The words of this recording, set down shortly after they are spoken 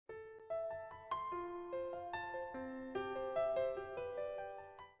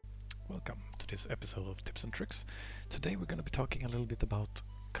this episode of Tips and Tricks. Today we're going to be talking a little bit about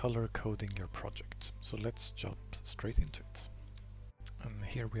color coding your project. So let's jump straight into it. And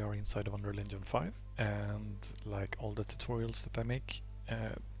here we are inside of Unreal Engine 5, and like all the tutorials that I make,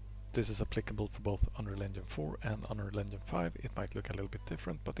 this is applicable for both Unreal Engine 4 and Unreal Engine 5. It might look a little bit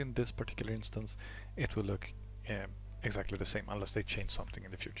different, but in this particular instance it will look exactly the same unless they change something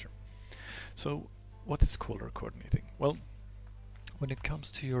in the future. So what is color coordinating? Well, when it comes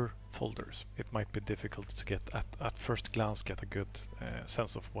to your folders, it might be difficult to get at first glance get a good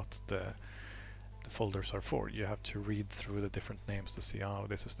sense of what the folders are for. You have to read through the different names to see, oh,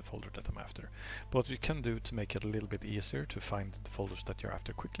 this is the folder that I'm after. But what you can do to make it a little bit easier to find the folders that you're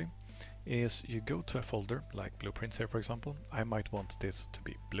after quickly is you go to a folder like Blueprints here, for example. I might want this to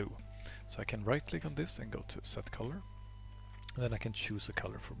be blue. So I can right click on this and go to set color. And then I can choose a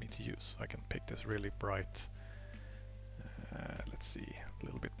color for me to use. I can pick this really bright, let's see, a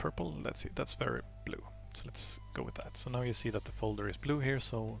little bit purple. Let's see, that's very blue. So let's go with that. So now you see that the folder is blue here.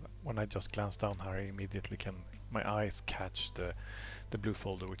 So when I just glance down here, I immediately my eyes catch the blue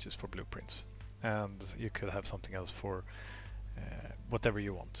folder, which is for Blueprints. And you could have something else for whatever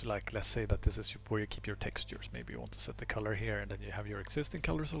you want. Like, let's say that this is where you keep your textures. Maybe you want to set the color here, and then you have your existing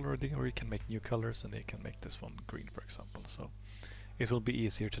colors already, or you can make new colors, and you can make this one green, for example. So it will be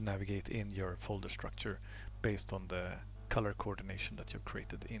easier to navigate in your folder structure based on the color coordination that you've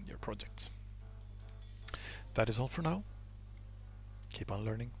created in your projects. That is all for now. Keep on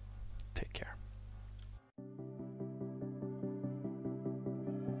learning. Take care.